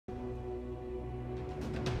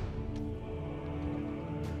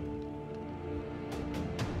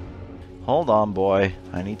Hold on, boy.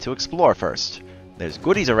 I need to explore first. There's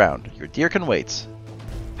goodies around. Your deer can wait.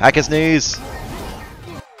 Hack his knees!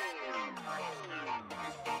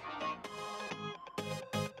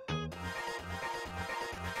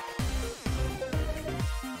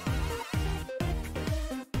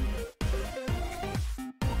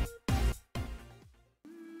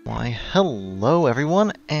 Why, hello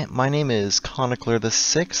everyone, and my name is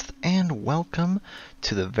ChoniclerVI, and welcome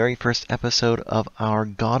to the very first episode of our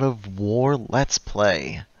God of War Let's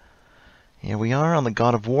Play. Here we are on the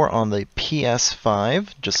God of War on the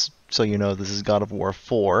PS5, just so you know this is God of War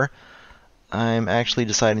 4. I'm actually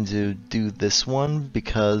deciding to do this one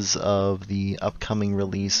because of the upcoming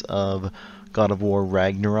release of God of War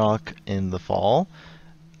Ragnarok in the fall.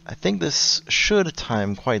 I think this should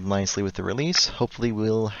time quite nicely with the release. Hopefully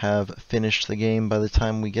we'll have finished the game by the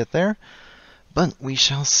time we get there, but we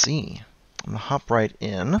shall see. I'm going to hop right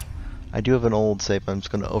in. I do have an old save, but I'm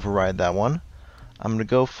just going to override that one. I'm going to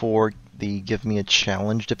go for the give me a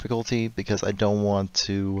challenge difficulty because I don't want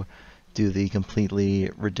to do the completely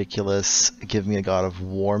ridiculous give me a God of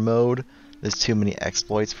War mode. There's too many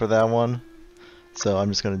exploits for that one, so I'm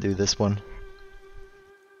just going to do this one.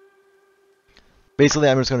 Basically,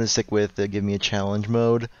 I'm just going to stick with the Give Me a Challenge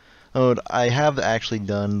mode. I have actually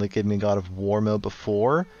done the Give Me a God of War mode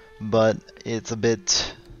before, but it's a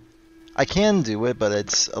bit... I can do it, but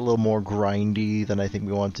it's a little more grindy than I think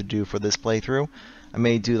we want to do for this playthrough. I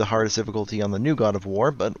may do the hardest difficulty on the new God of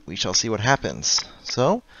War, but we shall see what happens.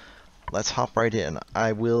 So, let's hop right in.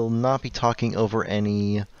 I will not be talking over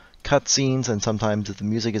any cutscenes, and sometimes if the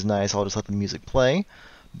music is nice, I'll just let the music play.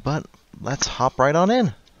 But let's hop right on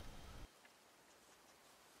in.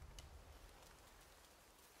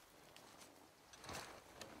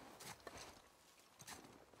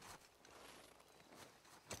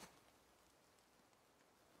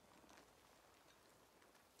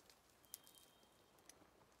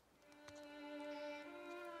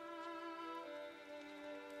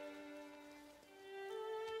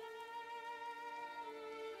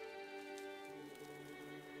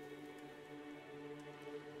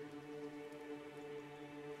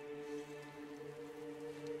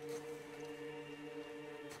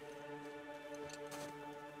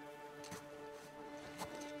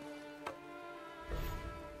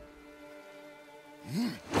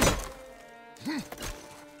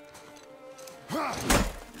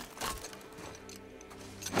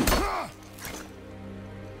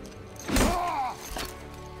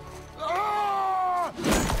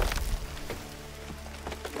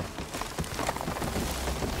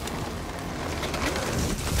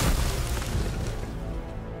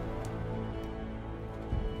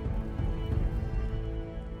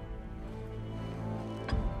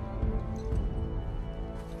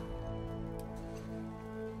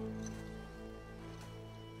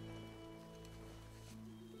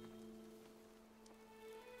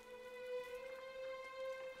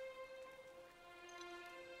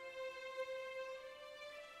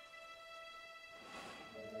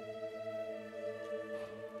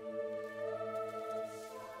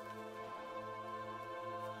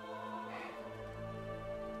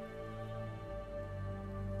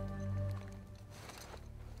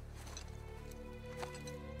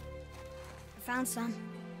 Found some.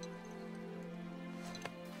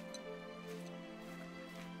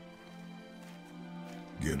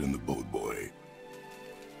 Get in the boat, boy.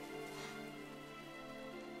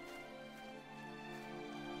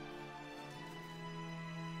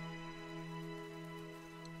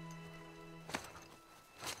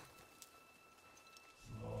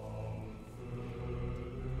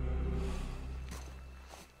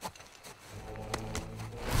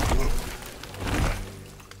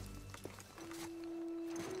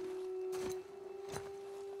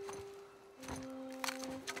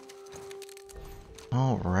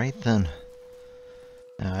 Alright then.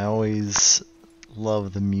 Now, I always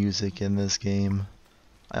love the music in this game.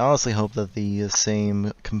 I honestly hope that the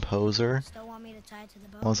same composer, Still want me to tie it to the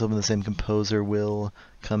boat? I also hope the same composer will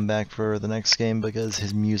come back for the next game because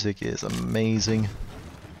his music is amazing.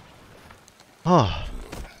 Oh.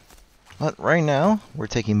 But right now, we're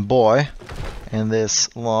taking Boy and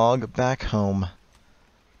this log back home.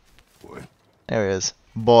 Boy. There he is.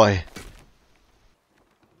 Boy.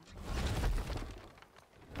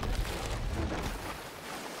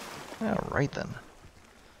 Alright then.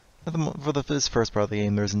 For this first part of the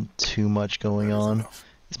game, there isn't too much going on.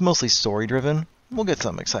 It's mostly story driven. We'll get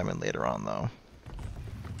some excitement later on though.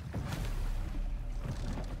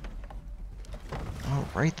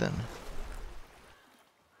 Alright then.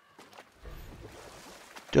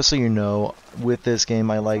 Just so you know, with this game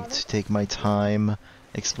I like to take my time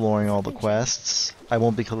exploring all the quests. I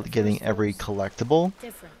won't be getting every collectible,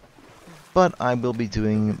 Different. but I will be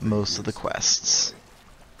doing most of the quests.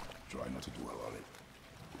 Try not to dwell on it.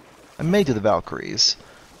 I may do the Valkyries.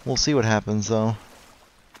 We'll see what happens, though.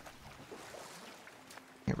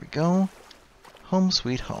 Here we go. Home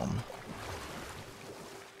sweet home.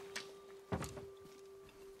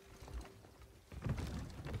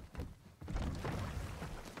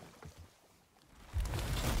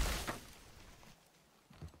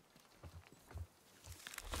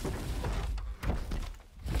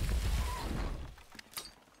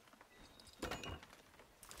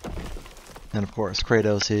 And of course,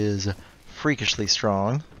 Kratos is freakishly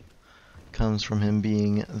strong. Comes from him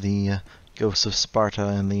being the ghost of Sparta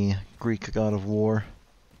and the Greek god of war.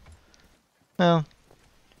 Well,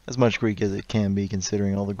 as much Greek as it can be,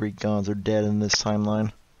 considering all the Greek gods are dead in this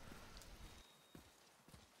timeline.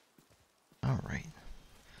 Alright.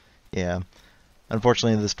 Yeah.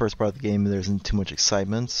 Unfortunately, in this first part of the game, there isn't too much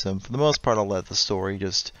excitement, so for the most part, I'll let the story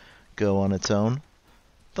just go on its own.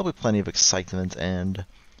 There'll be plenty of excitement and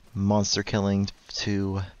monster killing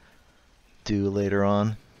to do later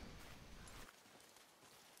on.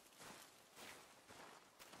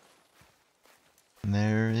 And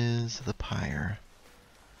there is the pyre.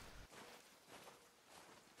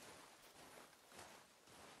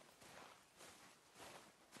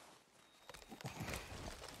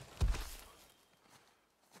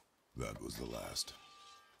 That was the last.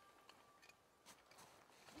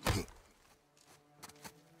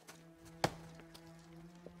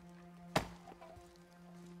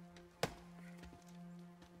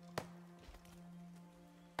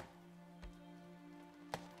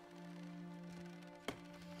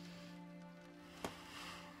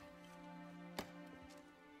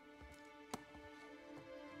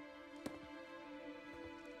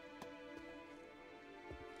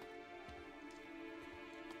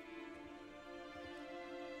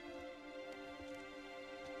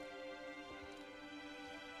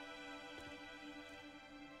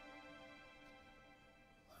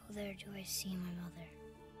 Oh, there do I see my mother.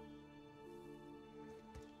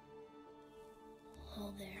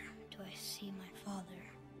 Oh, there do I see my father.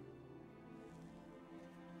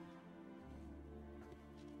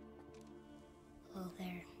 Oh,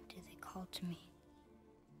 there do they call to me.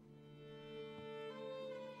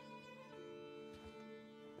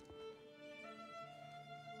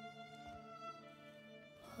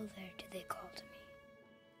 Oh, there do they call to me.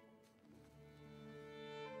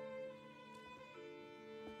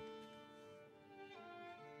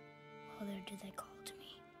 Oh, there do they call to me.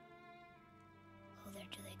 Oh, there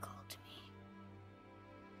do they call to me.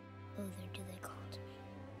 Oh, there do they call to me.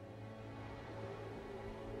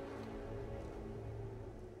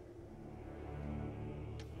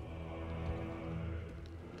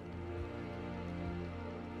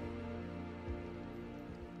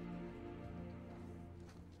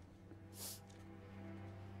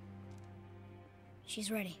 She's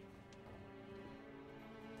ready.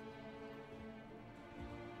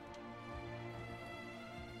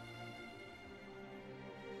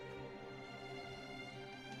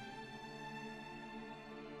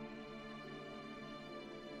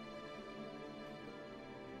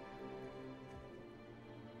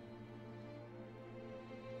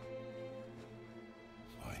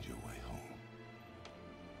 Find your way home.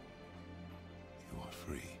 You are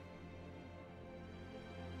free.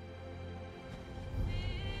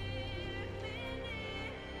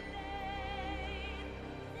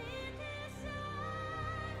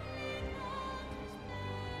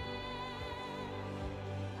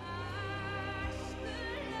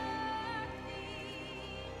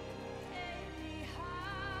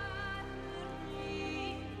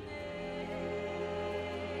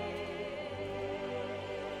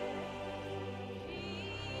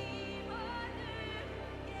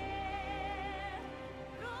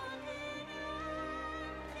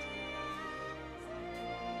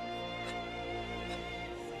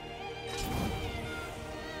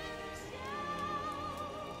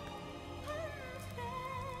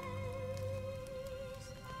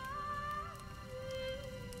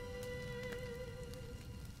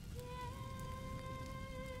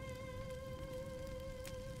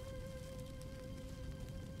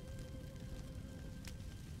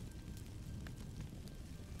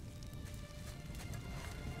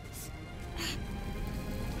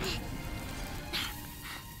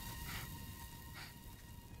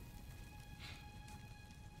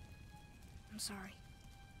 I'm sorry.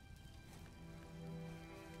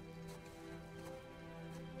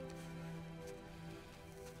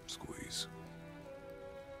 Squeeze.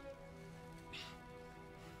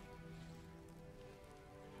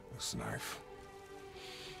 This knife.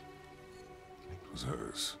 was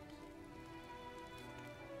hers.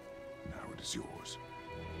 Now it is yours.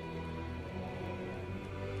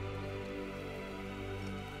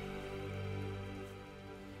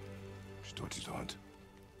 She taught you to hunt.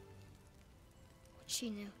 She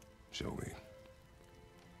knew. Show me.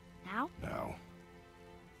 Now? Now.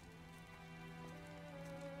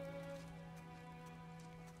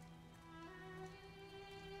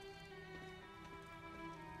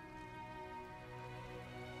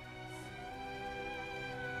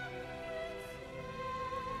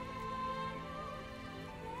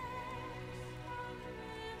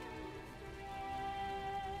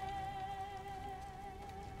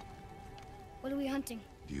 What are we hunting?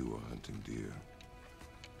 You are hunting deer.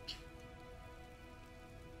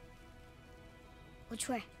 Which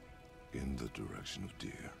way? In the direction of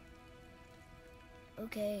deer.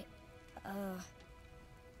 Okay,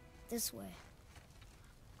 this way.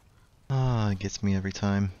 Ah, it gets me every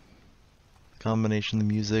time. The combination of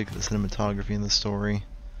the music, the cinematography, and the story.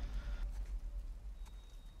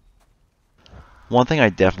 One thing I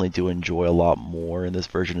definitely do enjoy a lot more in this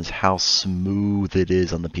version is how smooth it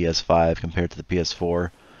is on the PS5 compared to the PS4,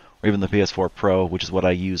 or even the PS4 Pro, which is what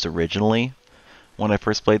I used originally when I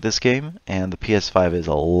first played this game, and the PS5 is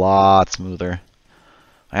a lot smoother.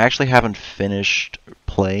 I actually haven't finished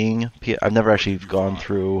playing. I've never actually gone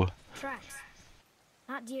through Tracks.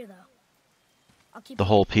 Not deer, though. I'll keep the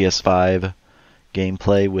whole PS5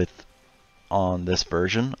 gameplay with on this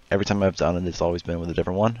version. Every time I've done it, it's always been with a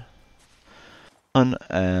different one.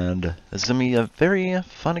 And this is going to be a very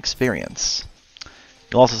fun experience.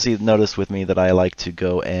 You'll also notice with me that I like to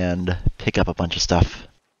go and pick up a bunch of stuff.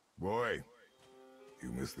 Boy, you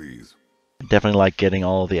miss these. I definitely like getting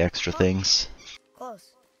all the extra things.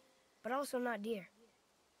 Close, but also not deer.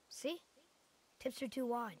 See? Tips are too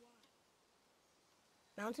wide.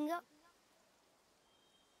 Mountains up?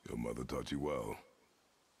 Your mother taught you well.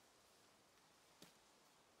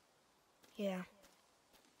 Yeah.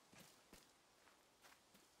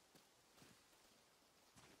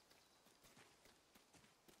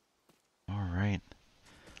 Alright.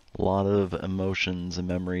 A lot of emotions and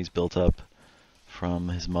memories built up from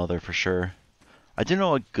his mother for sure. I do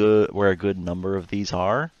know where a good number of these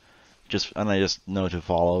are. And I just know to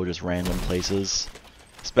follow just random places.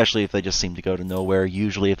 Especially if they just seem to go to nowhere.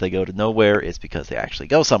 Usually if they go to nowhere, it's because they actually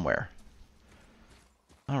go somewhere.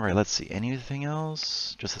 Alright, let's see. Anything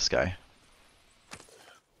else? Just this guy.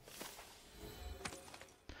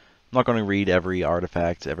 I'm not going to read every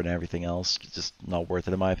artifact, and everything else. It's just not worth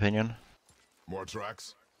it in my opinion. More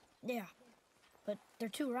tracks? Yeah, but they're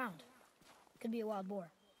too round. Could be a wild boar.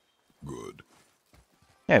 Good.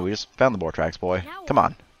 Yeah, we just found the boar tracks, boy. Now Come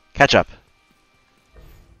on. Catch up.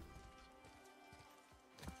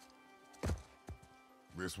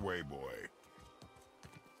 This way, boy.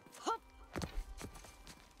 Hup!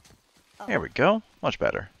 There we go. Much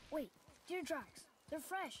better. Wait, deer tracks. They're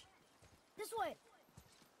fresh. This way.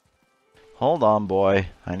 Hold on, boy.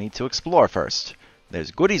 I need to explore first.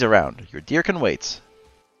 There's goodies around. Your deer can wait.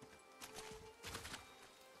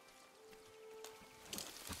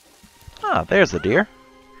 Ah, there's the deer.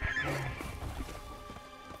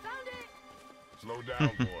 Found it! Slow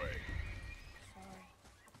down, boy. Sorry,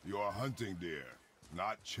 You are hunting deer,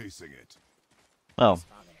 not chasing it. Well,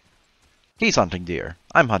 Father. he's hunting deer.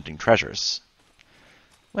 I'm hunting treasures.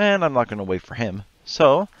 And I'm not going to wait for him.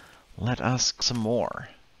 So, let us some more.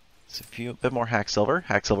 So a bit more hack silver.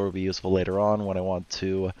 Hack silver will be useful later on when I want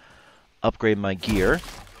to upgrade my gear.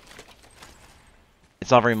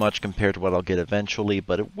 It's not very much compared to what I'll get eventually,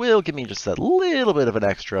 but it will give me just that little bit of an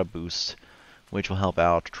extra boost, which will help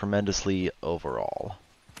out tremendously overall.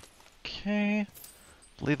 Okay, I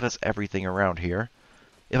believe that's everything around here.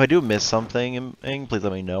 If I do miss something, please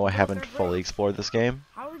let me know. I haven't fully explored this game.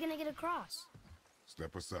 How are we gonna get across?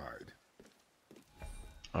 Step aside.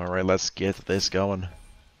 Alright, let's get this going.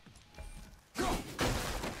 Wow.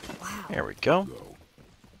 There we go. Go.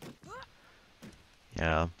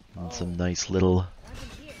 Yeah, and some nice little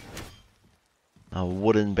That's a deer.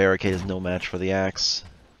 wooden barricade is no match for the axe.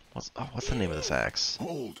 What's the name of this axe?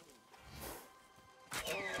 Hold.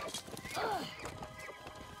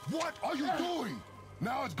 What are you doing?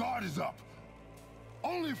 Now its guard is up.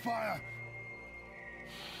 Only fire.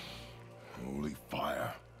 Only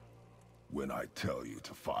fire. When I tell you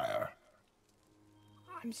to fire.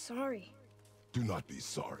 I'm sorry. Do not be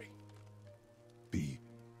sorry. Be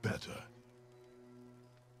better.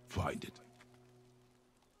 Find it.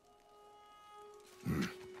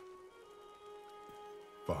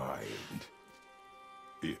 Find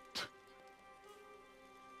it.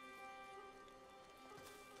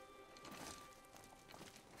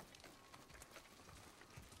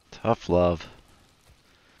 Tough love.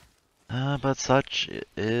 But such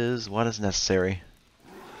is what is necessary.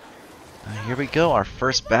 Here we go, our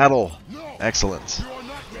first battle. Excellent. You are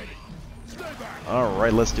not ready. Stay back.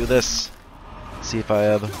 Alright, let's do this. See if I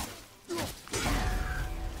have...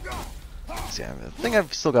 See, I think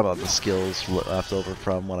I've still got about the skills left over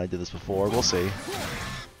from when I did this before. We'll see.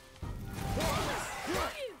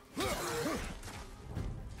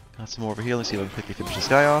 Got some more over here. Let's see if I can quickly finish this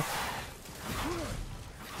guy off.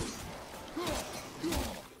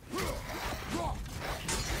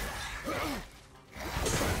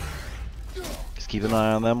 Just keep an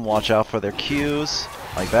eye on them. Watch out for their Qs.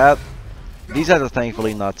 Like that. These guys are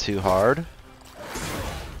thankfully not too hard.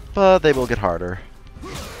 But they will get harder.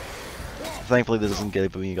 Thankfully this doesn't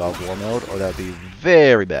give me God of War mode, or that would be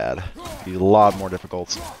very bad. It'd be a lot more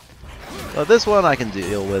difficult. But this one I can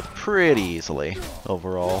deal with pretty easily,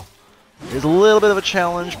 overall. It's a little bit of a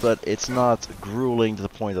challenge, but it's not grueling to the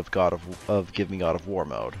point of give me God of War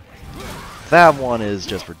mode. That one is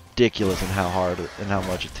just ridiculous in how hard and how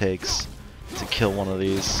much it takes to kill one of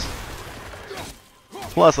these.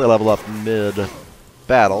 Plus they level up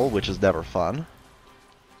mid-battle, which is never fun.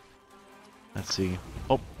 Let's see.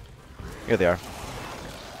 Oh, here they are.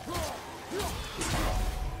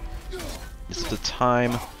 Just to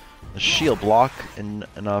time the shield block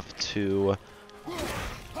enough to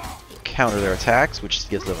counter their attacks, which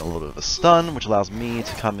gives them a little bit of a stun, which allows me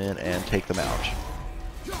to come in and take them out.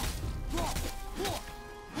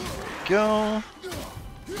 Go.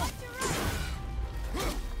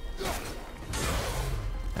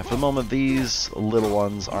 Now for the moment, these little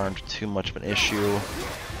ones aren't too much of an issue,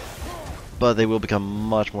 but they will become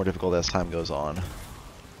much more difficult as time goes on.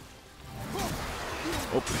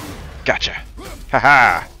 Oh, gotcha!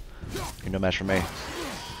 Haha! You're no match for me.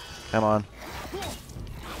 Come on.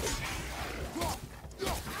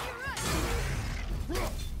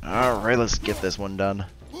 Alright, let's get this one done.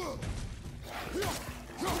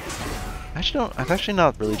 I've actually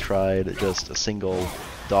not really tried just a single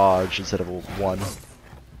dodge instead of a one.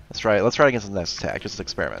 Let's try it against the next attack, just an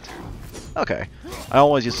experiment. Okay. I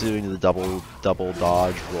always used to doing the double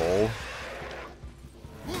dodge roll.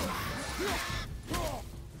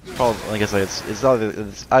 Probably, like I said,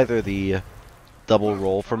 it's either the double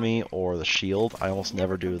roll for me or the shield. I almost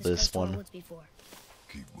never do this one.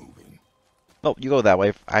 Keep moving. Oh, you go that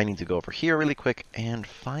way. I need to go over here really quick and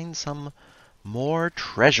find some more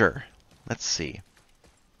treasure. Let's see.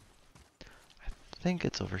 I think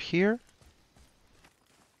it's over here.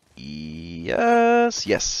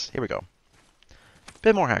 Yes, here we go.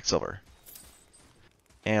 Bit more hack silver.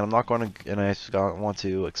 And I'm not going to, and I want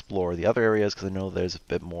to explore the other areas because I know there's a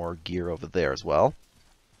bit more gear over there as well.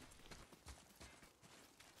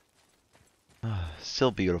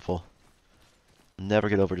 Still beautiful. Never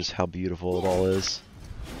get over just how beautiful it all is.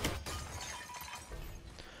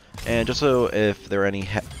 And just so if there are any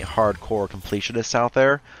hardcore completionists out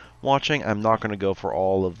there watching, I'm not going to go for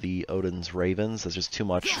all of the Odin's Ravens. That's just too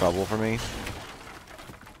much trouble for me.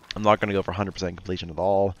 I'm not going to go for 100% completion at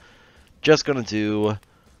all. Just going to do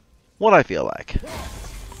what I feel like.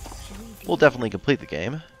 We'll definitely complete the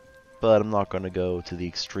game, but I'm not going to go to the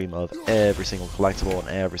extreme of every single collectible and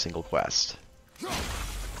every single quest.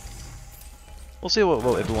 We'll see if we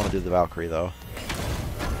want to do the Valkyrie, though.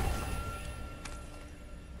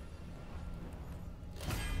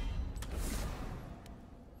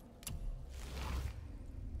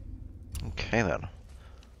 Okay, then.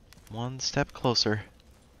 One step closer.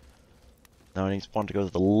 Now I want to go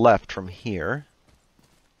to the left from here.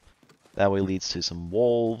 That way leads to some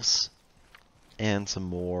wolves and some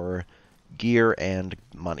more gear and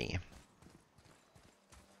money.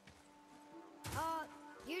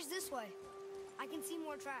 Here's this way. I can see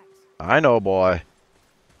more tracks. I know, boy.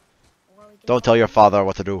 Or we can Don't tell your father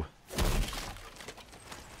what to do.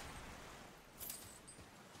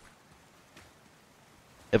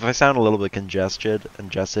 If I sound a little bit congested,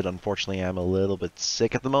 unfortunately I'm a little bit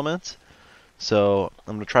sick at the moment. So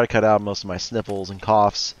I'm going to try to cut out most of my sniffles and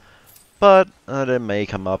coughs. But it may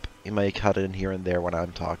come up. It may cut in here and there when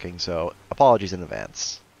I'm talking, so apologies in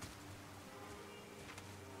advance.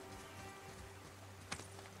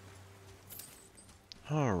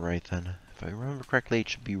 Alright then. If I remember correctly, it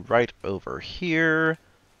should be right over here.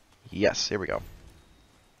 Yes, here we go.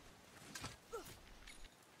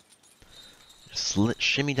 Just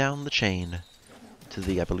shimmy down the chain to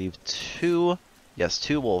the, I believe, two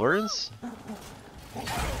wolverines.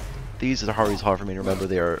 These are always hard for me to remember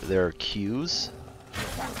their Qs.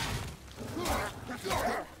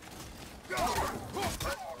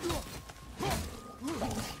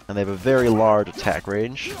 And they have a very large attack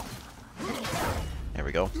range. There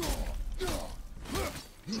we go.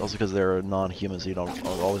 It's also because they're non-humans, so you don't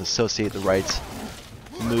always associate the right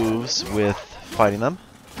moves with fighting them.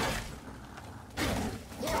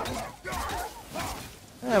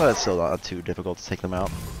 But it's still not too difficult to take them out.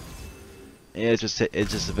 It's just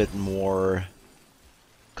a bit more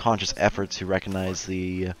conscious effort to recognize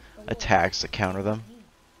the attacks that counter them.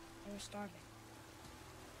 They were starving.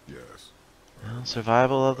 Yes. Well,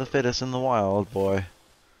 survival of the fittest in the wild, boy.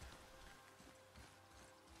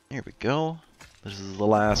 Here we go. This is the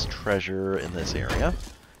last treasure in this area.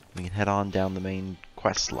 We can head on down the main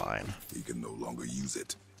quest line. He can no longer use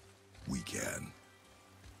it. We can.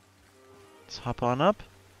 Let's hop on up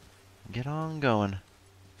and get on going. Here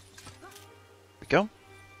we go.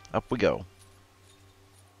 Up we go.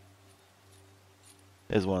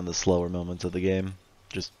 Is one of the slower moments of the game.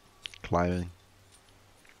 Just climbing.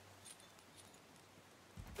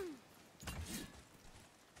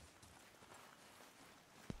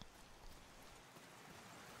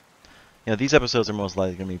 You know, these episodes are most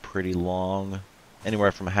likely going to be pretty long.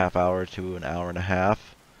 Anywhere from a half hour to an hour and a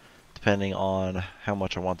half. Depending on how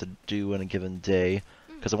much I want to do in a given day.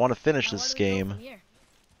 Because I want to finish this game.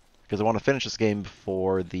 Because I want to finish this game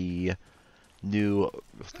before the new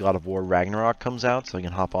God of War Ragnarok comes out, so I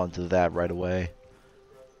can hop onto that right away.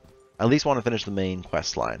 I at least want to finish the main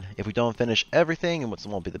quest line. If we don't finish everything, and it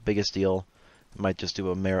won't be the biggest deal, I might just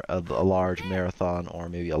do a large marathon or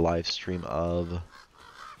maybe a live stream of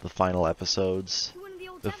the final episodes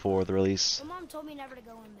before the release. My mom told me never to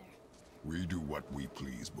go in there. We do what we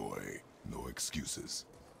please, boy. No excuses.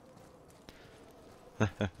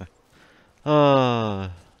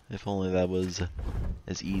 If only that was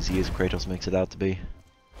as easy as Kratos makes it out to be.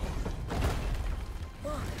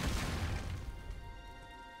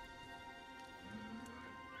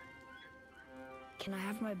 Can I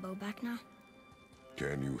have my bow back now?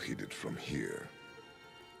 Can you hit it from here?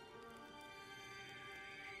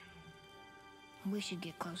 We should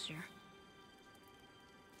get closer.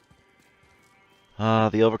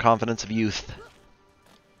 The overconfidence of youth.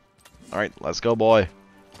 Alright, let's go, boy.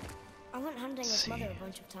 I went hunting with Mother a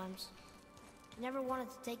bunch of times. She never wanted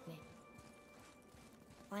to take me.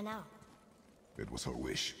 Why now? It was her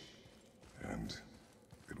wish. And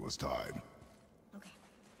it was time. Okay.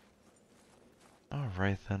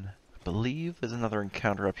 Alright then. I believe there's another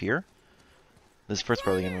encounter up here. This first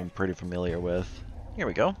part I'm pretty familiar with. Here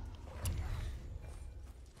we go.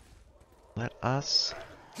 Let us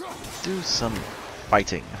do some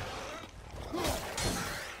fighting.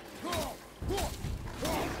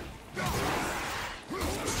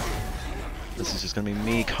 This is just going to be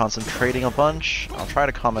me concentrating a bunch. I'll try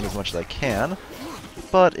to comment as much as I can,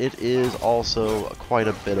 but it is also quite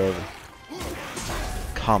a bit of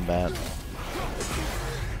combat.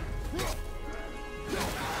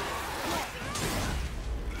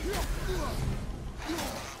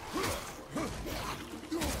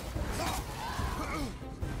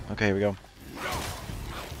 Okay, here we go.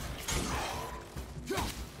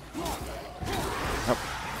 Oh.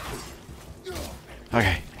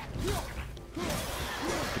 Okay.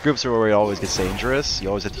 The groups are where it always gets dangerous. You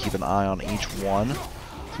always have to keep an eye on each one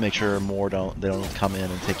to make sure they don't come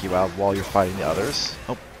in and take you out while you're fighting the others.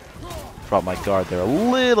 Oh, dropped my guard there a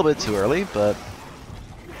little bit too early, but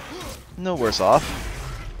no worse off.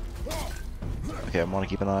 Okay, I want to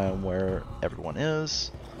keep an eye on where everyone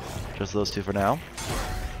is. Just those two for now.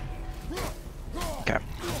 Okay.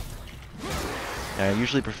 I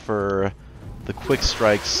usually prefer the quick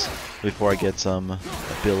strikes before I get some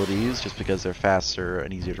abilities, just because they're faster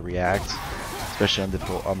and easier to react, especially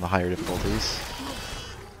on the higher difficulties.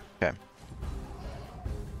 Okay.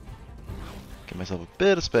 Give myself a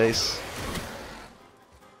bit of space.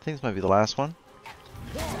 I think this might be the last one.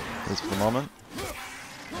 At least for the moment.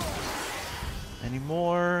 Any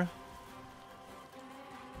more?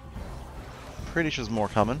 Pretty sure there's more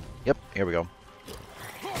coming. Yep, here we go.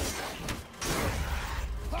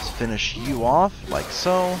 Let's finish you off, like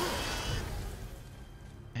so.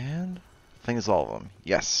 And I think it's all of them.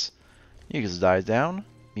 Yes. Music died down.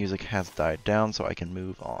 Music has died down, so I can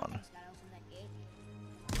move on.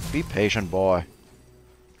 Be patient, boy.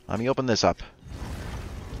 Let me open this up.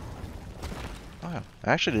 Oh, I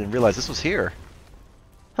actually didn't realize this was here.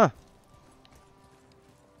 Huh.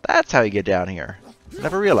 That's how you get down here.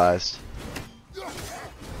 Never realized.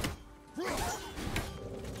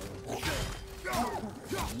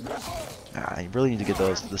 I really need to get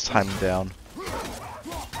this timing down.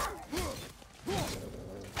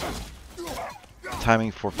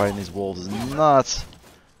 Timing for fighting these wolves is not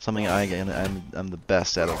something I'm the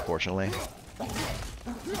best at, unfortunately.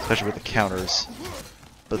 Especially with the counters.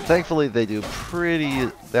 But thankfully they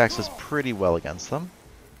access pretty well against them.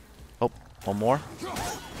 Oh, One more.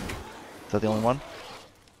 Is that the only one?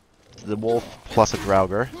 The wolf plus a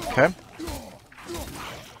Draugr. Okay.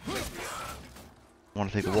 I want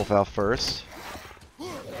to take the wolf out first.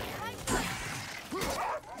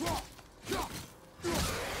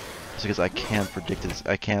 Just because I can't predict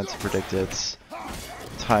its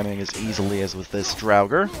timing as easily as with this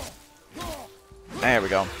Draugr. There we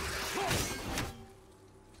go.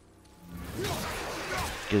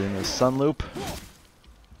 Getting the sun loop.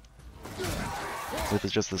 With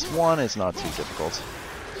just this one, it's not too difficult.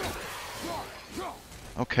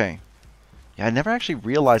 Okay. Yeah, I never actually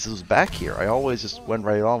realized this was back here. I always just went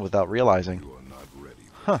right on without realizing.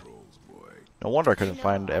 Huh. No wonder I couldn't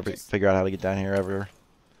figure out how to get down here ever.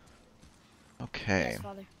 Okay. Yes,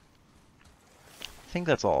 Father. I think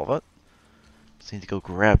that's all of it. Just need to go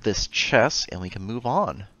grab this chest and we can move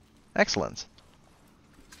on. Excellent.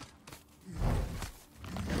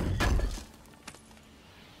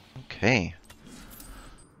 Okay.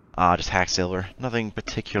 Just hack silver. Nothing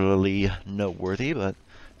particularly noteworthy, but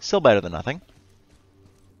still better than nothing.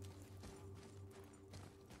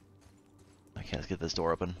 Okay, let's get this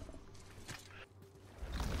door open.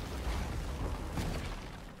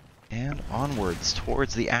 And onwards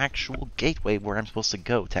towards the actual gateway where I'm supposed to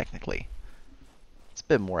go, technically. It's a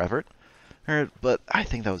bit more effort, but I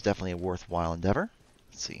think that was definitely a worthwhile endeavor.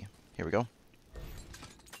 Let's see. Here we go.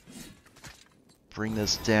 Bring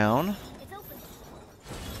this down. It's open.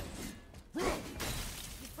 You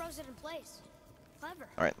froze it in place. Clever.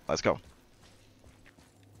 Alright, let's go.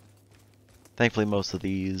 Thankfully, most of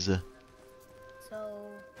these So,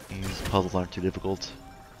 puzzles aren't too difficult.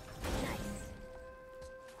 nice.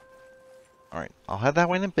 Alright, I'll head that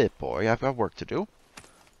way in a bit, boy. I've got work to do.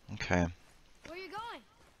 Okay. Where are you going?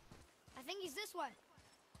 I think he's this way.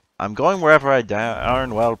 I'm going wherever I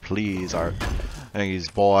darn well please,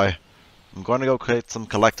 boy. I'm going to go collect some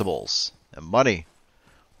collectibles. And money.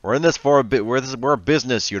 We're in this for a bit. We're a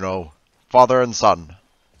business, you know. Father and son.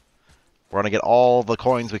 We're going to get all the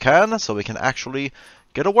coins we can, so we can actually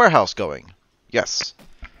get a warehouse going. Yes.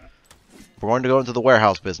 We're going to go into the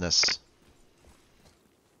warehouse business.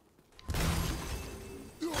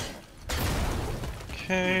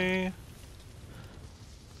 Okay.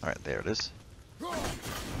 Alright, there it is.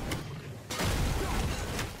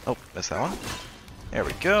 Oh, missed that one. There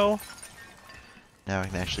we go. Now I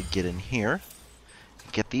can actually get in here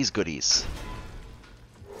and get these goodies.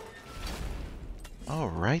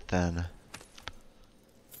 Alright then.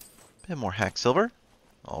 Bit more hack silver.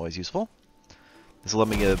 Always useful. This will let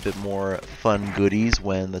me get a bit more fun goodies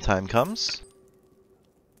when the time comes.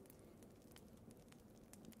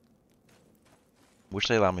 Wish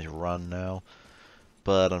they allowed me to run now.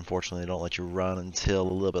 But unfortunately they don't let you run until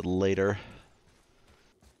a little bit later.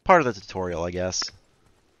 Part of the tutorial, I guess.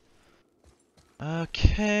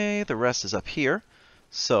 Okay, the rest is up here.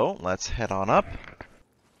 So, let's head on up.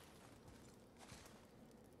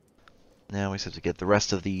 Now we just have to get the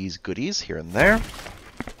rest of these goodies here and there.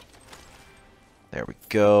 There we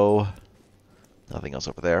go. Nothing else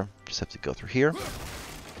over there. Just have to go through here.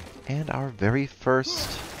 And our very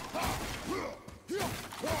first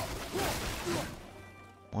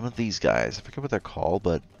one of these guys. I forget what they're called,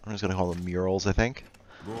 but I'm just going to call them murals, I think.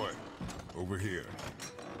 Boy, over here.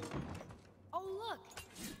 Oh, look!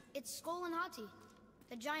 It's Skull and Hati,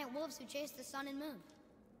 the giant wolves who chased the sun and moon.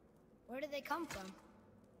 Where did they come from?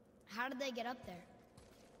 How did they get up there?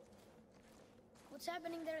 What's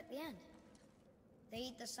happening there at the end? They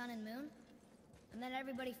eat the sun and moon? And then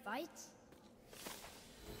everybody fights?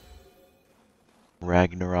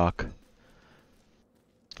 Ragnarok.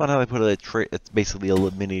 It's fun how they put it's basically a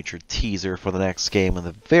miniature teaser for the next game in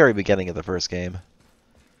the very beginning of the first game.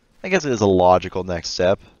 I guess it is a logical next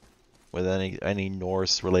step. With any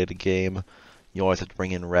Norse-related game, you always have to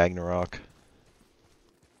bring in Ragnarok.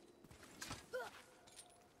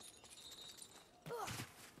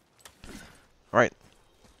 Alright.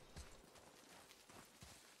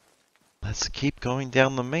 Let's keep going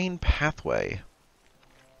down the main pathway.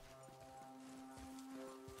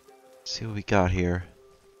 See what we got here.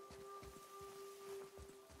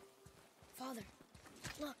 Father,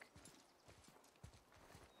 look.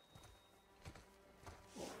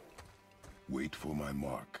 Wait for my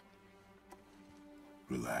mark.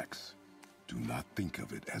 Relax. Do not think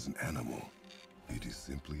of it as an animal. It is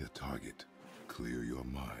simply a target. Clear your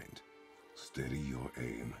mind. Steady your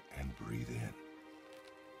aim and breathe in.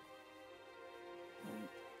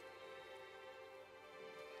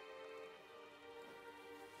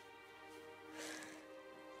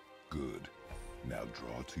 Good. Now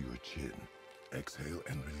draw to your chin. Exhale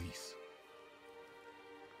and release.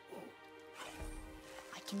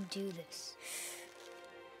 I can do this.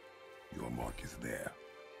 Your mark is there.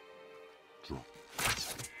 Draw.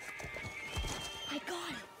 I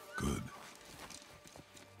got it. Good.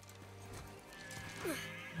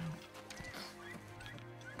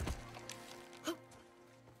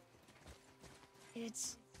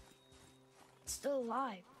 It's still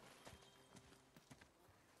alive.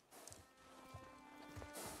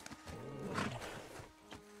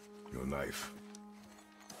 Your knife.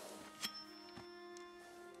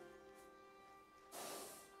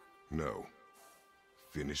 No.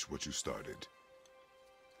 Finish what you started.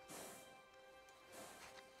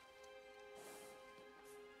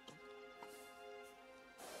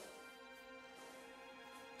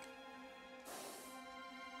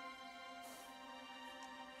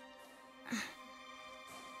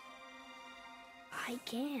 I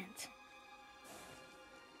can't.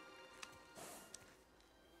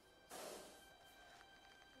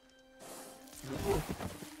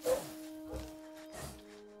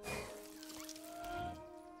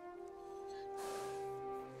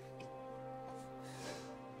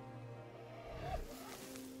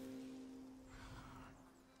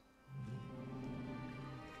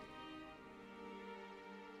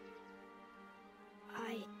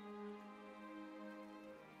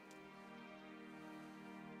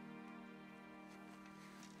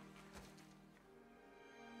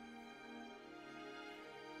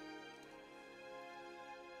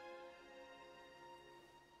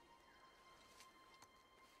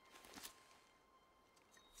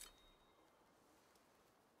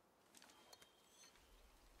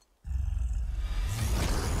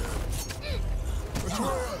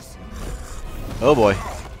 Oh boy.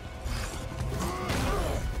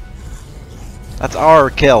 That's our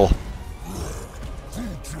kill.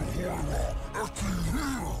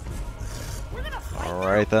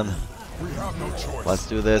 Alright then. Let's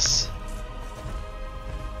do this.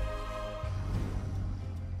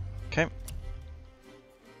 Okay.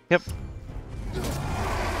 Yep.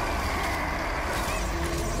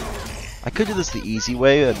 I could do this the easy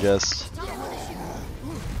way and just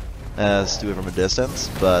do it from a distance,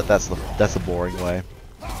 but that's the boring way.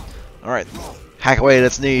 Alright. Hack away at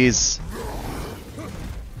its knees.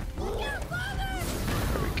 There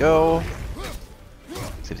we go.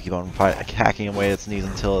 Just have to keep on hacking away at its knees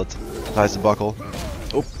until it decides to buckle.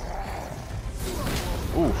 Oh.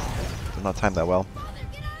 Ooh. Did not time that well.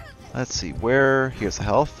 Let's see, where... Here's the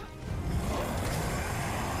health.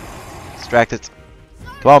 Distract it.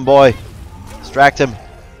 Come on, boy. Distract him.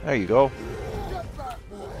 There you go.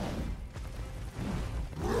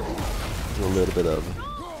 Do a little bit of...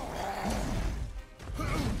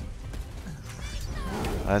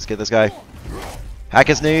 Let's get this guy. Hack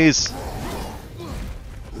his knees.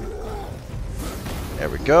 There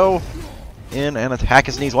we go. In and attack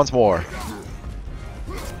his knees once more.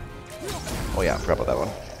 Oh yeah, I forgot about that one.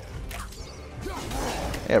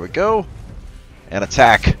 There we go. And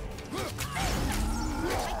attack.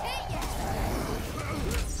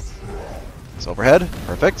 It's overhead.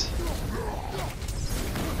 Perfect.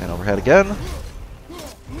 And overhead again.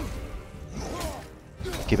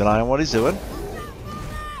 Keep an eye on what he's doing.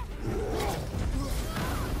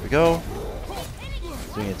 There we go.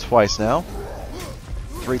 Doing it twice now.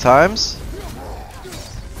 3 times.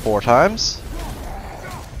 4 times.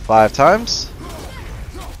 5 times.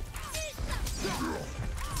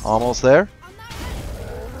 Almost there.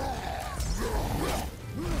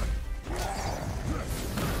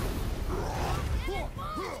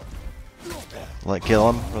 Let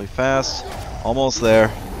kill him really fast. Almost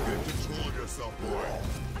there.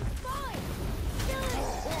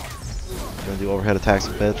 Gonna do overhead attacks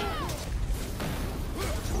a bit.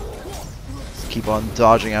 Just keep on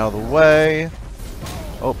dodging out of the way.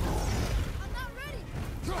 Oh.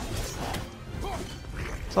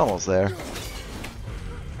 It's almost there.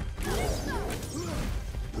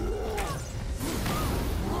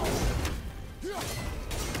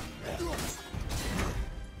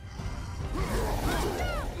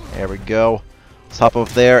 There we go. Let's hop up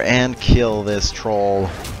there and kill this troll.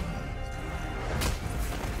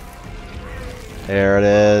 There it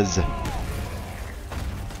is.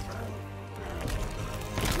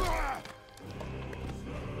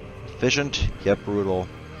 Efficient, yet brutal.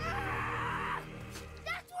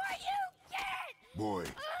 That's what you get! Boy.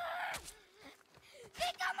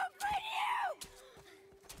 Think I'm afraid of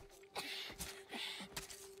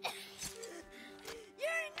you!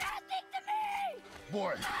 You're nothing to me!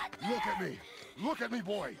 Boy, look at me. Look at me,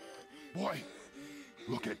 boy. Boy,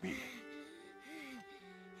 look at me.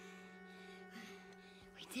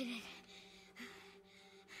 We did it.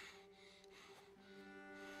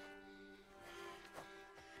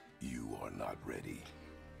 You are not ready.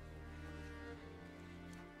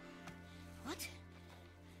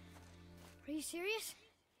 you serious?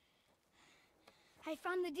 I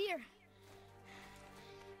found the deer.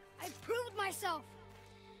 I proved myself.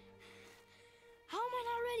 How am I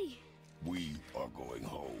not ready? We are going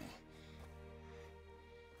home.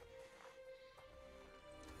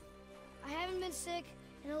 I haven't been sick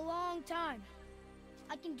in a long time.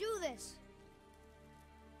 I can do this.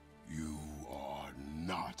 You are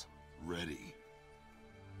not ready.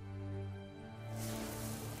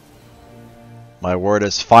 My word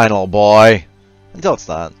is final, boy. Until it's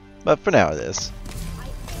not, but for now it is. I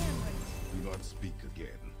am ready. Do not speak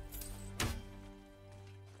again.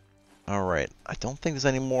 Alright, I don't think there's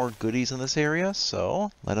any more goodies in this area,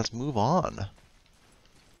 so let us move on.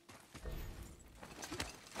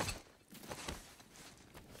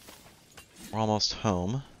 We're almost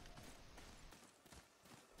home.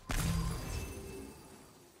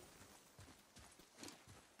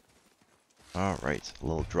 Alright, a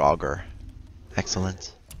little Draugr.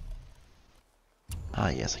 Excellent. Ah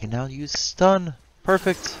yes, I can now use stun.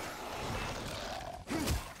 Perfect.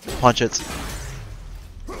 Punch it.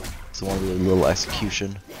 So I want to do a little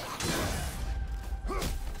execution.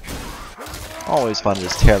 Always fun to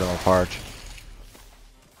just tear them apart.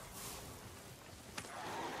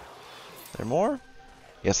 There more?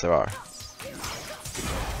 Yes, there are.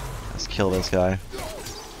 Let's kill this guy.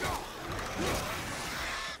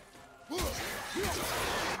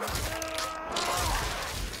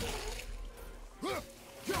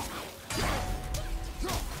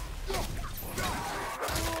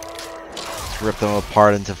 Rip them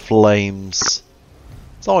apart into flames.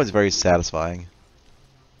 It's always very satisfying.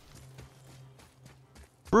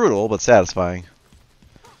 Brutal, but satisfying.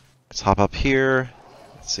 Let's hop up here.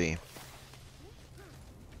 Let's see.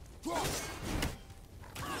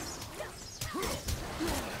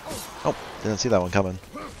 Oh, didn't see that one coming.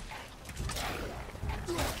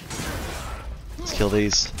 Let's kill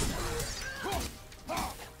these.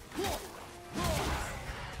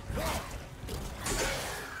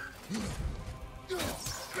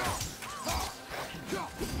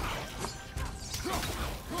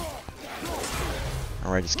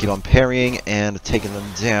 Alright, just keep on parrying and taking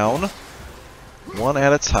them down. One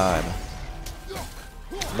at a time.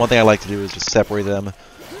 One thing I like to do is just separate them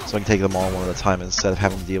so I can take them all one at a time instead of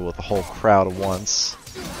having to deal with the whole crowd at once.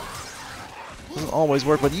 Doesn't always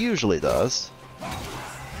work, but usually does. There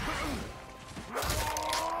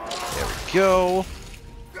we go.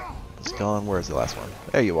 It's gone. Where's the last one?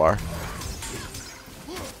 There you are.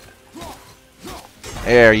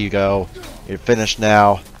 There you go. You're finished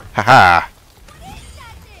now. Haha!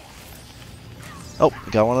 Oh,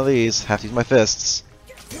 got one of these. Have to use my fists.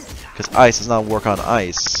 Because ice does not work on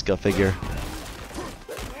ice, go figure.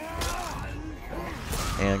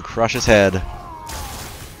 And crush his head.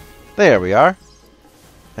 There we are.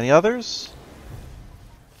 Any others?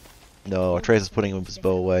 No, Atreus is putting his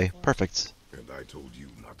bow away. Perfect. And I told you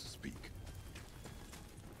not to speak.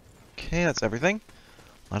 Okay, that's everything.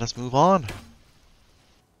 Let us move on.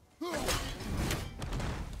 We're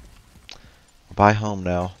by home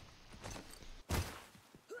now.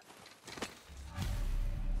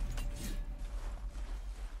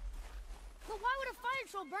 But why would a fire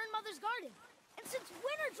troll burn Mother's garden? And since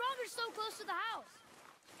when are Draugrs so close to the house?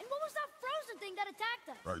 And what was that frozen thing that attacked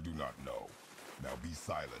us? I do not know. Now be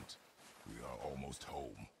silent. We are almost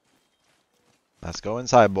home. Let's go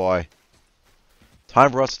inside, boy.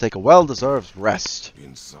 Time for us to take a well-deserved rest.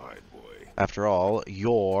 Inside, boy. After all,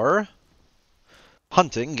 your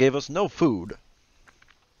hunting gave us no food.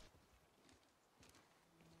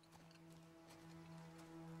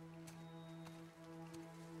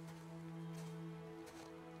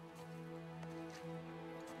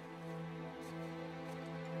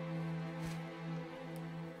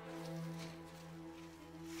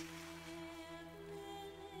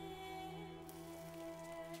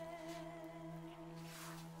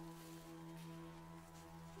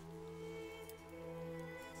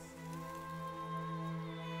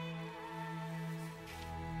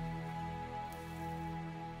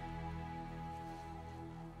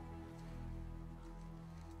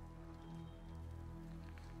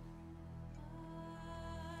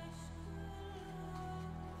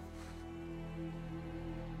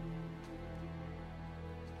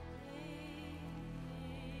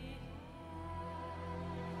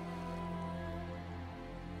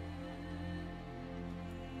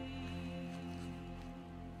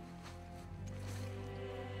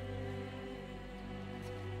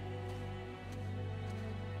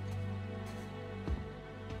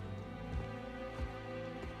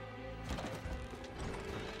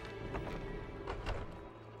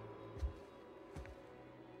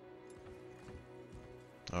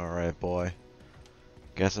 Alright, boy.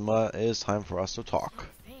 Guess it is time for us to talk. Not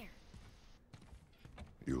fair.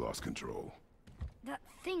 You lost control. That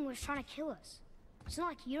thing was trying to kill us. It's not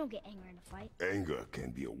like you don't get angry in a fight. Anger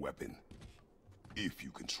can be a weapon. If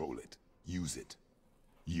you control it, use it.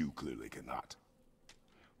 You clearly cannot.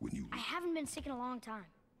 When you... I haven't been sick in a long time.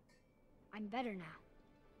 I'm better now.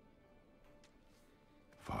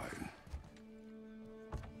 Fine.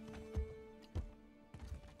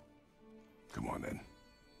 Come on then.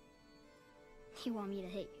 You want me to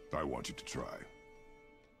hit you? I want you to try.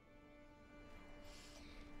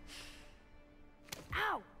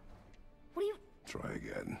 Ow! What are you... Try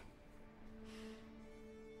again.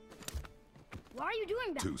 Why are you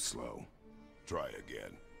doing that? Too slow. Try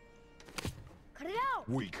again. Cut it out!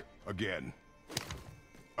 Weak. Again.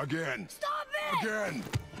 Again. Stop it! Again.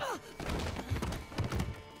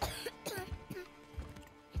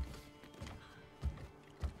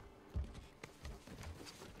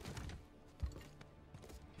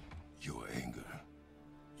 Your anger.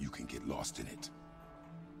 You can get lost in it.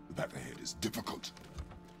 The path ahead is difficult.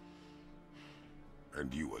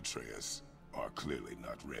 And you, Atreus, are clearly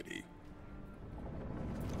not ready.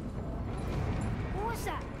 What was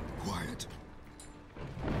that? Quiet.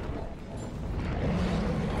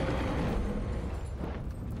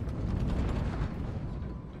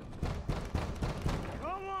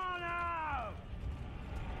 Come on out!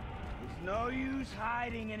 There's no use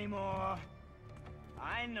hiding anymore.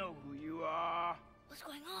 I know who you are. What's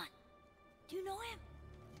going on? Do you know him?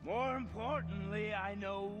 More importantly, I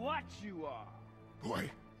know what you are. Boy,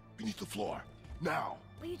 beneath the floor. Now.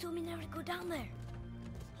 But you told me never to go down there.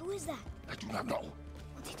 Who is that? I do not know.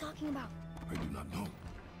 What's he talking about? I do not know.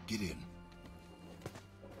 Get in.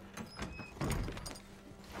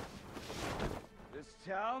 Just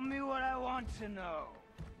tell me what I want to know.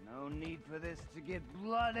 No need for this to get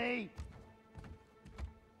bloody.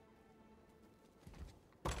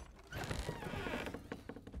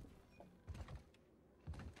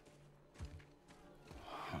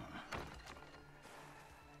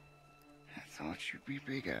 I thought you'd be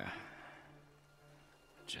bigger.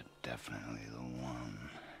 But you're definitely the one.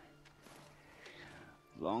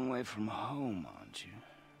 Long way from home, aren't you?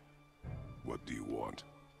 What do you want?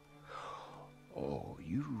 Oh,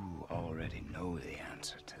 you already know the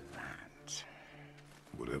answer to that.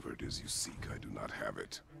 Whatever it is you seek, I do not have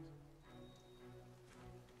it.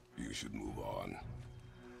 You should move on.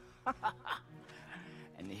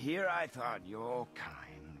 And here I thought your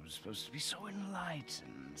kind was supposed to be so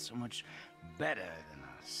enlightened, so much better than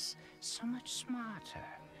us, so much smarter.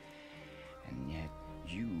 And yet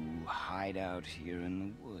you hide out here in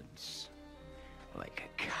the woods, like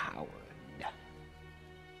a coward.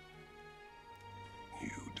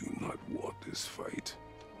 You do not want this fight.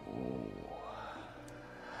 Oh,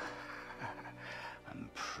 I'm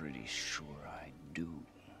pretty sure I do.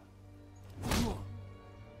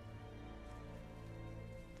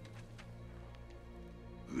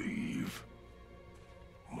 Leave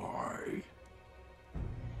my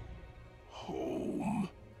home.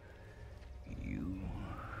 You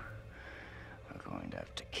are going to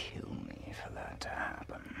have to kill me for that to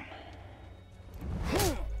happen.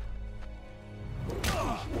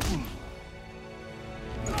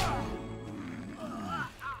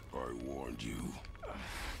 I warned you.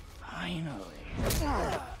 Finally.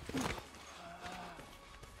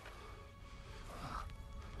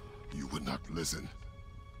 You would not listen.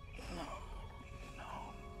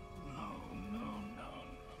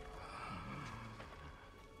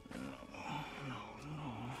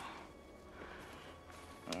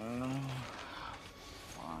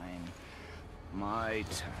 Fine. My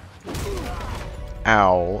turn.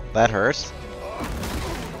 Ow, that hurts.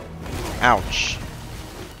 Ouch.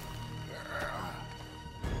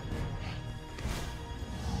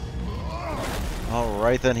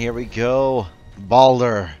 Alright then, here we go.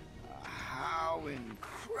 Balder. How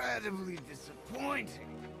incredibly disappointing.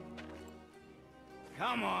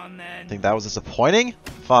 Come on then. Think that was disappointing?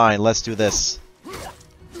 Fine, let's do this.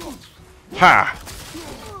 Ha!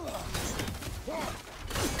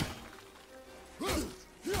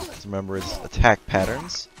 Let's remember its attack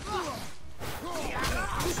patterns.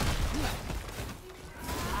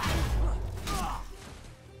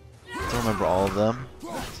 Don't remember all of them.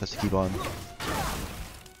 Just have to keep on.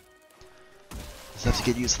 Just have to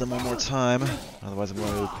get used to them one more time. Otherwise I'm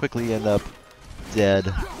going to quickly end up dead.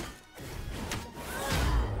 There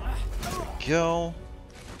we go.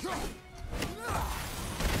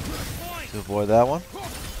 To avoid that one.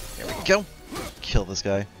 There we go. Kill this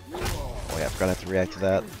guy. Oh yeah, I forgot I have to react to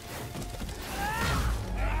that.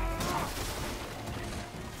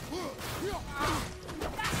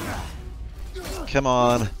 Come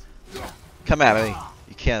on. Come at me.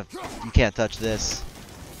 You can't touch this.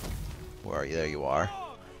 Where are you? There you are.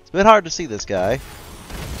 It's a bit hard to see this guy.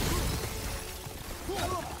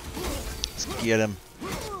 Let's get him.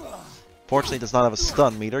 Fortunately, he does not have a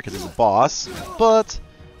stun meter because he's a boss, but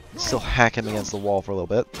still hack him against the wall for a little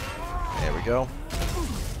bit. There we go.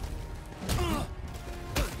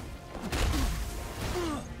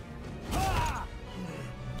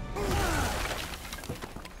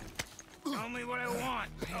 Tell me what I want.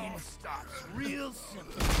 Pain stops real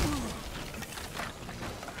simple.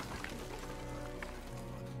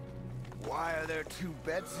 Why are there two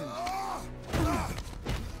beds in here?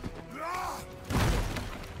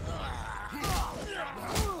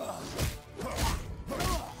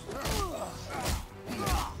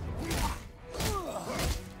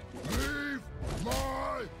 Leave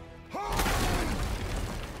my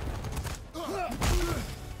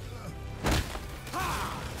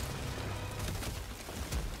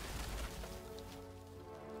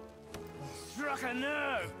Struck a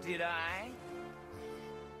nerve, did I?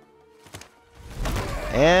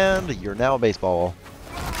 And you're now a baseball.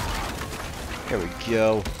 Here we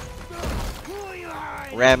go.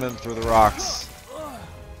 Ram him through the rocks.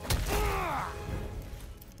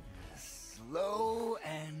 Slow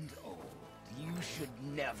and old. You should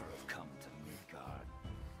never have come to Midgard.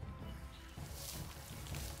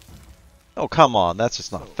 Oh, come on. That's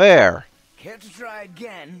just not fair. Care to try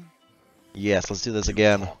again? Yes, let's do this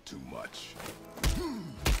again. talk too much.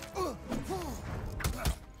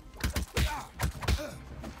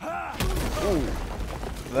 Ooh,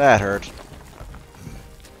 that hurt.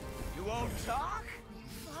 You won't talk?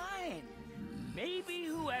 Fine. Maybe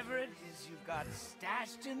whoever it is you've got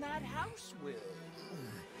stashed in that house will.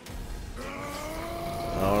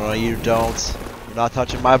 Oh, no, you don't. You're not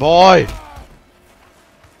touching my boy.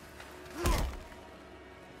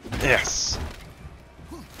 Yes.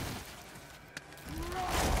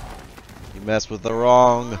 You messed with the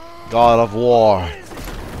wrong God of War. Who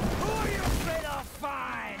are you afraid of?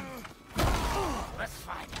 Fine. Let's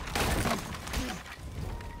find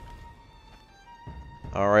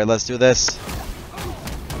out. Alright, let's do this.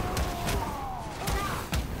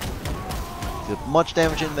 Get much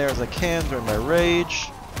damage in there as I can during my rage.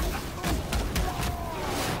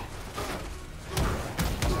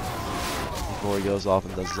 Before he goes off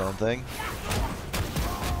and does his own thing.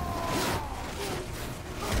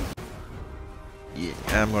 Yeah,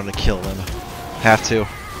 I'm gonna kill him. Have to.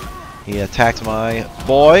 He attacked my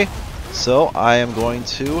boy, so I am going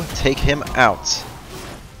to take him out.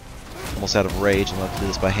 Almost out of rage, and I'll have to do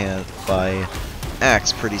this by hand, by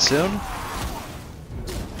axe pretty soon.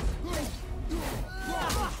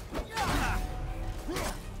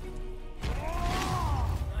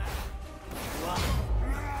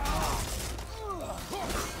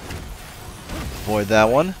 Avoid that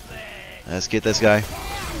one. Let's get this guy.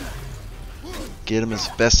 Get him as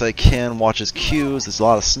best I can. Watch his cues. There's a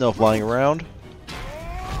lot of snow flying around.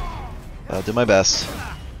 I'll do my best.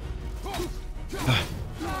 For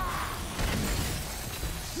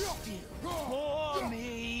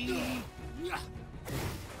me.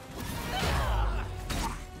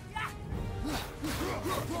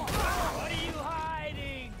 What are you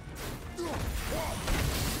hiding?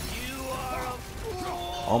 You are a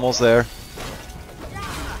fool. Almost there.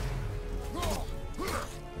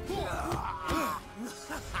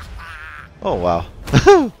 Oh wow.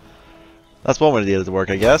 That's one way to get it to work,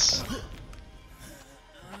 I guess.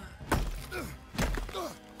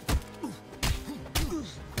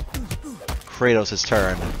 Kratos'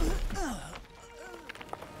 turn.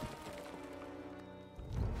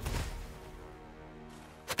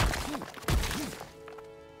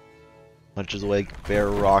 Punches away Bear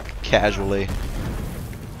Rock casually.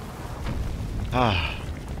 Ah.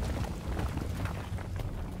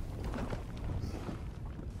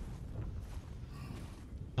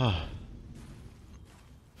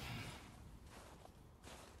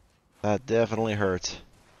 That definitely hurt.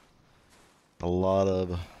 A lot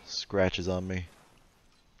of scratches on me.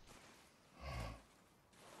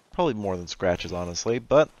 Probably more than scratches, honestly,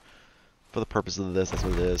 but for the purpose of this, that's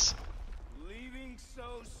what it is. Leaving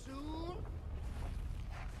so soon?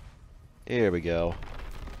 Here we go.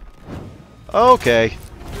 Okay.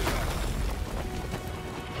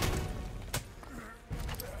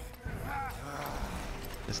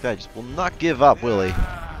 This guy just will not give up, will he?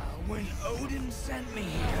 When Odin sent me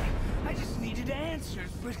here, I just needed answers,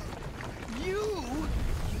 but you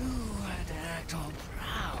had to act all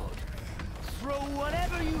proud. Throw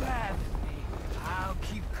whatever you have at me. I'll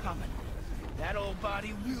keep coming. That old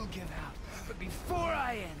body will give out. But before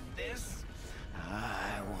I end this,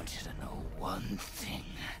 I want you to know one thing.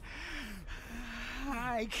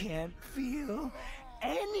 I can't feel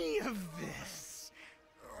any of this.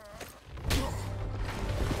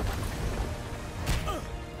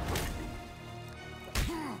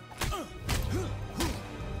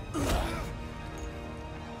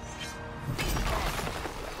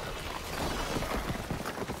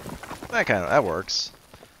 That works.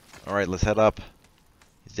 Alright, let's head up.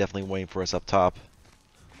 He's definitely waiting for us up top.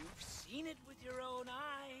 You've seen it with your own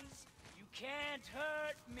eyes. You can't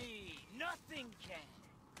hurt me. Nothing can.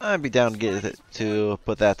 I'd be down to get it, to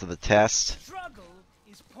put that to the test. Struggle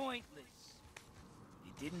is pointless.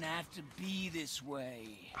 It didn't have to be this way.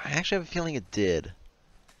 I actually have a feeling it did.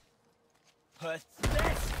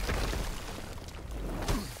 Pathetic.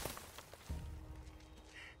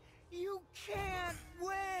 You can't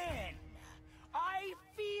win. I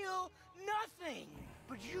feel nothing.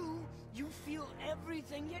 But you feel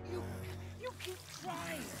everything, yet you keep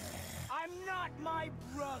trying. I'm not my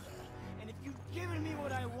brother. And if you'd given me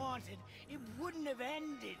what I wanted, it wouldn't have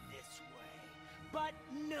ended this way. But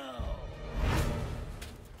no.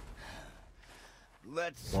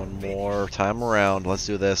 Let's One finish. more time around. Let's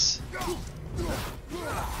do this. Can't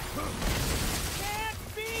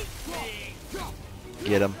beat me.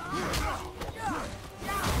 Get him.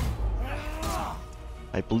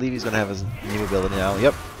 I believe he's gonna have his new ability now.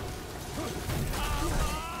 Yep.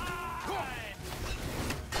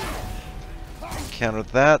 Counter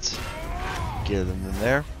that. Get him in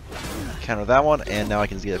there. Counter that one, and now I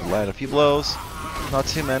can get land a few blows. Not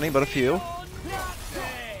too many, but a few.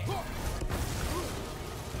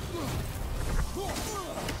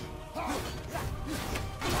 I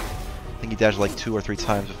think he dashed like 2 or 3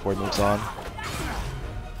 times before he moves on.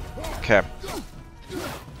 Okay.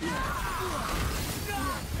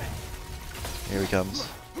 Here he comes.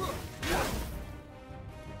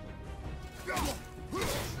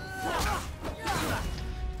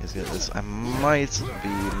 He's got this. I might be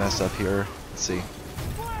messed up here. Let's see.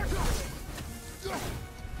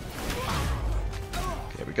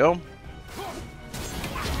 Okay, here we go.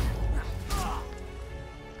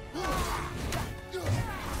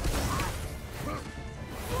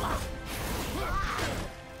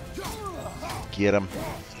 Get him.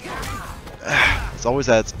 It's always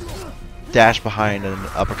that dash behind and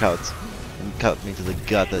uppercut and cut me to the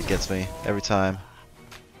gut that gets me every time.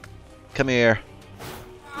 Come here.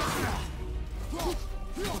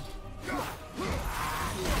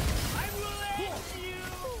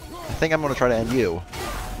 I think I'm gonna try to end you.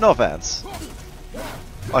 No offense.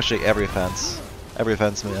 Actually, every offense. Every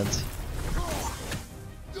offense meant.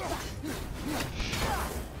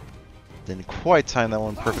 Didn't quite time that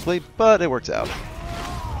one perfectly, but it worked out.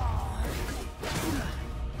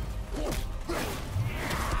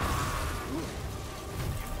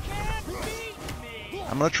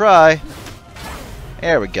 I'm gonna try.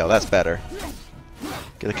 There we go, that's better.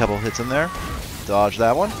 Get a couple hits in there. Dodge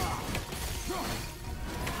that one.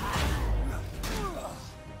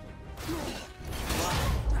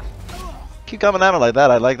 Keep coming at me like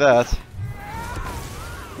that, I like that.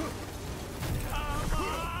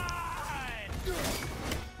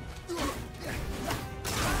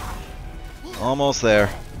 Almost there.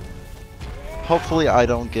 Hopefully I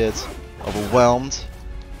don't get overwhelmed.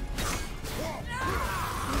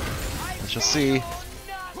 Let's just see.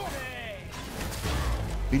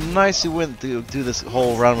 Be nice to win to do this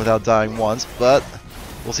whole round without dying once, but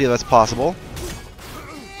we'll see if that's possible.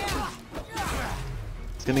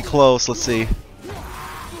 It's gonna be close, let's see.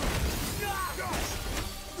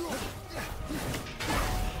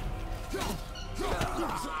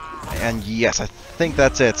 And yes, I think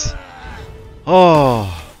that's it.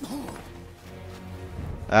 Oh,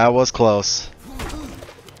 that was close.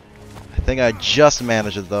 I think I just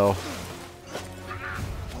managed it though.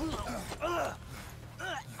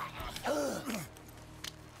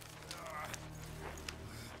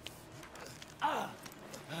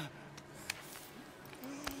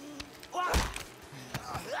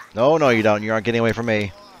 No, no, you don't. You aren't getting away from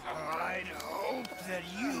me. I'd hope that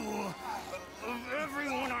you, of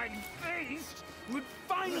everyone I'd faced, would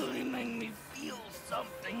finally make me feel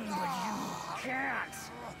something, but you can't.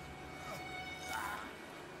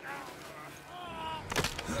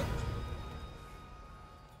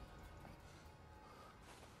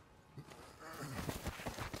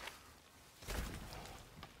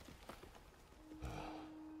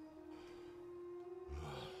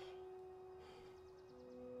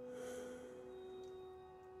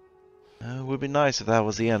 It would be nice if that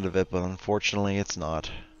was the end of it, but unfortunately it's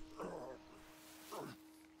not.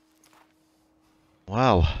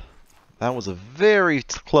 Well, that was a very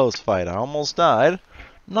close fight. I almost died.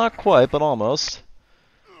 Not quite, but almost.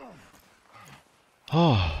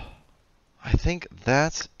 Oh, I think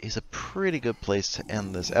that is a pretty good place to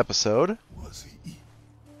end this episode. Was he?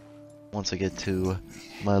 Once I get to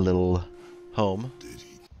my little home. Did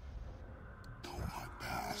he know my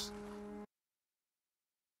past?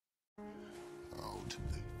 How did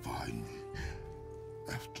they find me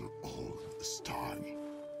after all this time?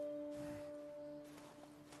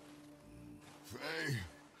 Faye,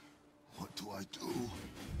 what do I do?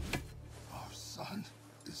 Our son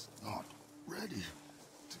is not ready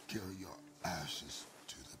to carry your ashes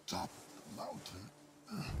to the top of the mountain.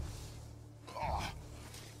 Ah.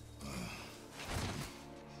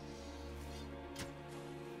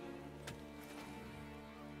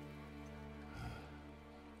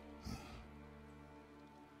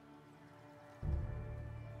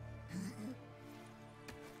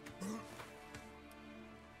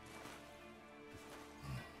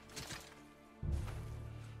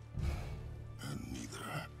 And neither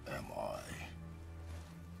am I.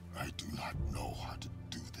 I do not know how to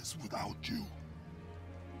do this without you.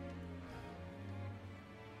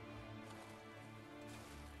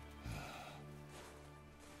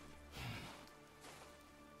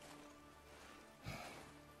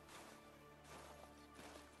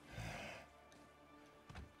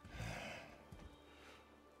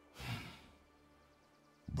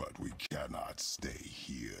 But we cannot stay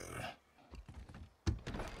here.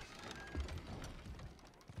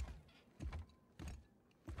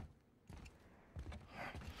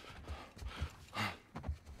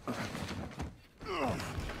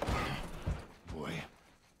 Boy.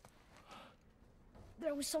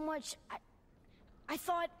 There was so much. I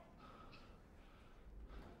thought.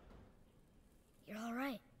 You're all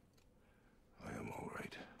right. I am all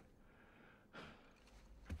right.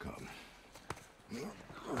 Come.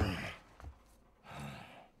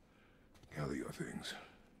 Gather your things.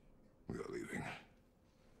 We are leaving.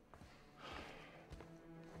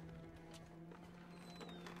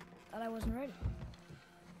 Thought I wasn't ready.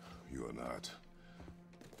 You are not.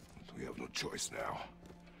 We have no choice now.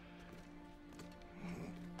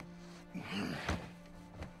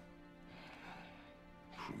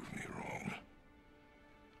 Prove me wrong.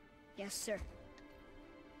 Yes, sir.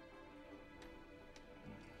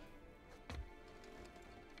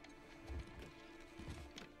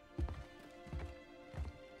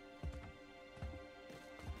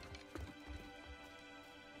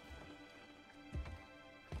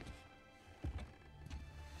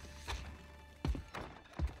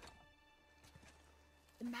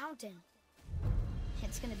 The mountain.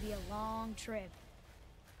 It's gonna be a long trip.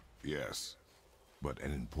 Yes, but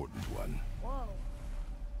an important one. Whoa.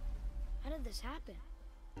 How did this happen?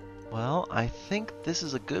 Well, I think this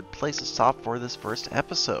is a good place to stop for this first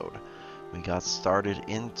episode. We got started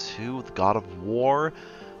into the God of War,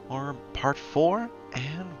 or Part 4,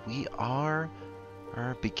 and we are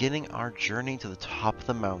beginning our journey to the top of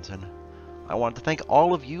the mountain. I want to thank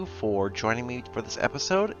all of you for joining me for this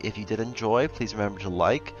episode. If you did enjoy, please remember to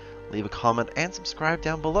like, leave a comment, and subscribe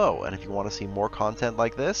down below. And if you want to see more content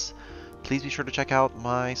like this, please be sure to check out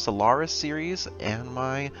my Solaris series and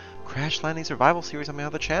my Crash Landing Survival series on my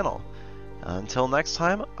other channel. Until next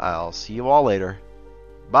time, I'll see you all later.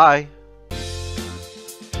 Bye!